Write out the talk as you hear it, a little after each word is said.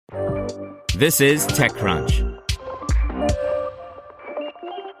This is TechCrunch.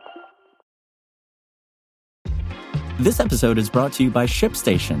 This episode is brought to you by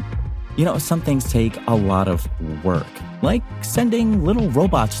ShipStation. You know, some things take a lot of work, like sending little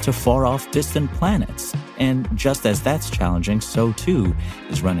robots to far-off distant planets. And just as that's challenging, so too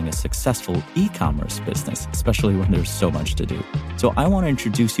is running a successful e-commerce business, especially when there's so much to do. So I want to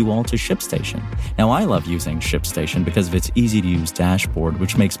introduce you all to ShipStation. Now, I love using ShipStation because of its easy-to-use dashboard,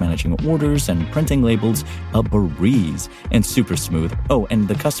 which makes managing orders and printing labels a breeze and super smooth. Oh, and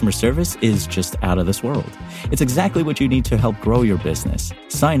the customer service is just out of this world. It's exactly what you need to help grow your business.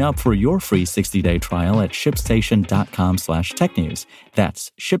 Sign up for your free 60-day trial at shipstation.com/technews.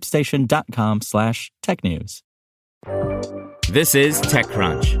 That's shipstation.com/technews. This is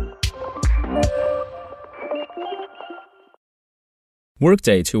TechCrunch.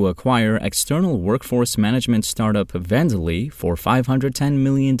 Workday to acquire external workforce management startup VNDLY for $510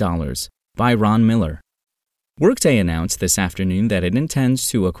 million by Ron Miller. Workday announced this afternoon that it intends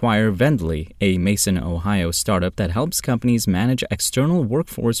to acquire VNDLY, a Mason, Ohio startup that helps companies manage external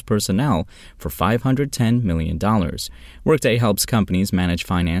workforce personnel, for $510 million. Workday helps companies manage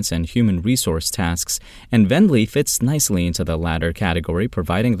finance and human resource tasks, and VNDLY fits nicely into the latter category,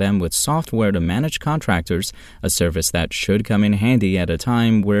 providing them with software to manage contractors, a service that should come in handy at a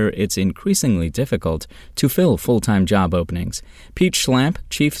time where it's increasingly difficult to fill full-time job openings. Pete Schlamp,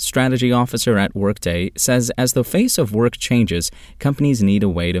 Chief Strategy Officer at Workday, says as the face of work changes, companies need a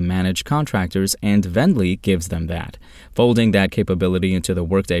way to manage contractors, and VNDLY gives them that. Folding that capability into the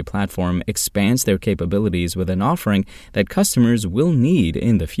Workday platform expands their capabilities with an offering that customers will need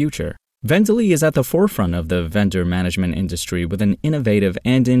in the future. VNDLY is at the forefront of the vendor management industry with an innovative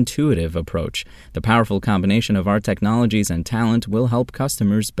and intuitive approach. The powerful combination of our technologies and talent will help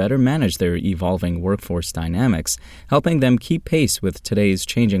customers better manage their evolving workforce dynamics, helping them keep pace with today's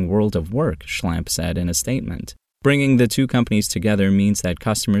changing world of work, Schlamp said in a statement. Bringing the two companies together means that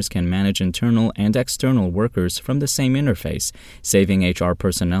customers can manage internal and external workers from the same interface, saving HR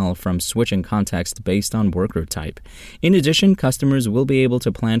personnel from switching context based on worker type. In addition, customers will be able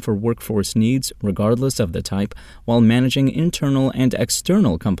to plan for workforce needs regardless of the type, while managing internal and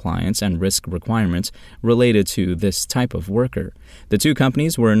external compliance and risk requirements related to this type of worker. The two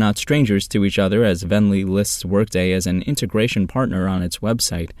companies were not strangers to each other, as VNDLY lists Workday as an integration partner on its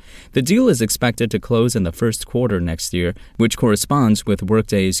website. The deal is expected to close in the first quarter next year, which corresponds with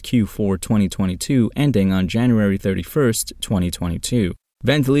Workday's Q4 2022 ending on January 31st, 2022.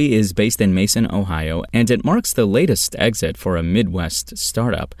 VNDLY is based in Mason, Ohio, and it marks the latest exit for a Midwest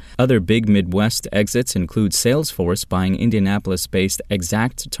startup. Other big Midwest exits include Salesforce buying Indianapolis-based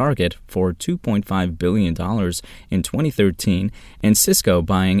ExactTarget for $2.5 billion in 2013, and Cisco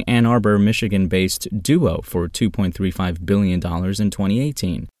buying Ann Arbor, Michigan-based Duo for $2.35 billion in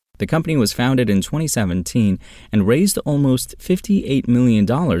 2018. The company was founded in 2017 and raised almost $58 million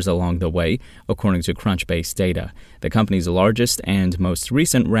along the way, according to Crunchbase data. The company's largest and most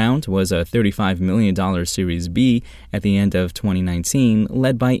recent round was a $35 million Series B at the end of 2019,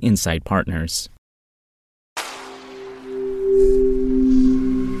 led by Insight Partners.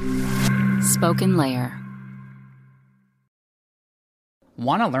 Spoken Layer.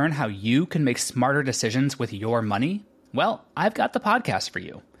 Want to learn how you can make smarter decisions with your money? Well, I've got the podcast for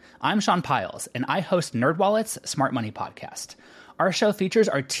you. I'm Sean Piles, and I host NerdWallet's Smart Money Podcast. Our show features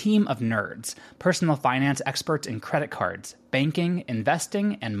our team of nerds, personal finance experts in credit cards, banking,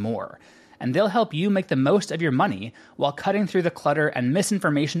 investing, and more. And they'll help you make the most of your money while cutting through the clutter and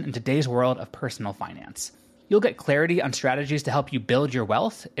misinformation in today's world of personal finance. You'll get clarity on strategies to help you build your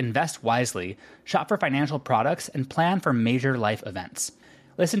wealth, invest wisely, shop for financial products, and plan for major life events.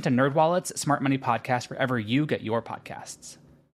 Listen to NerdWallet's Smart Money Podcast wherever you get your podcasts.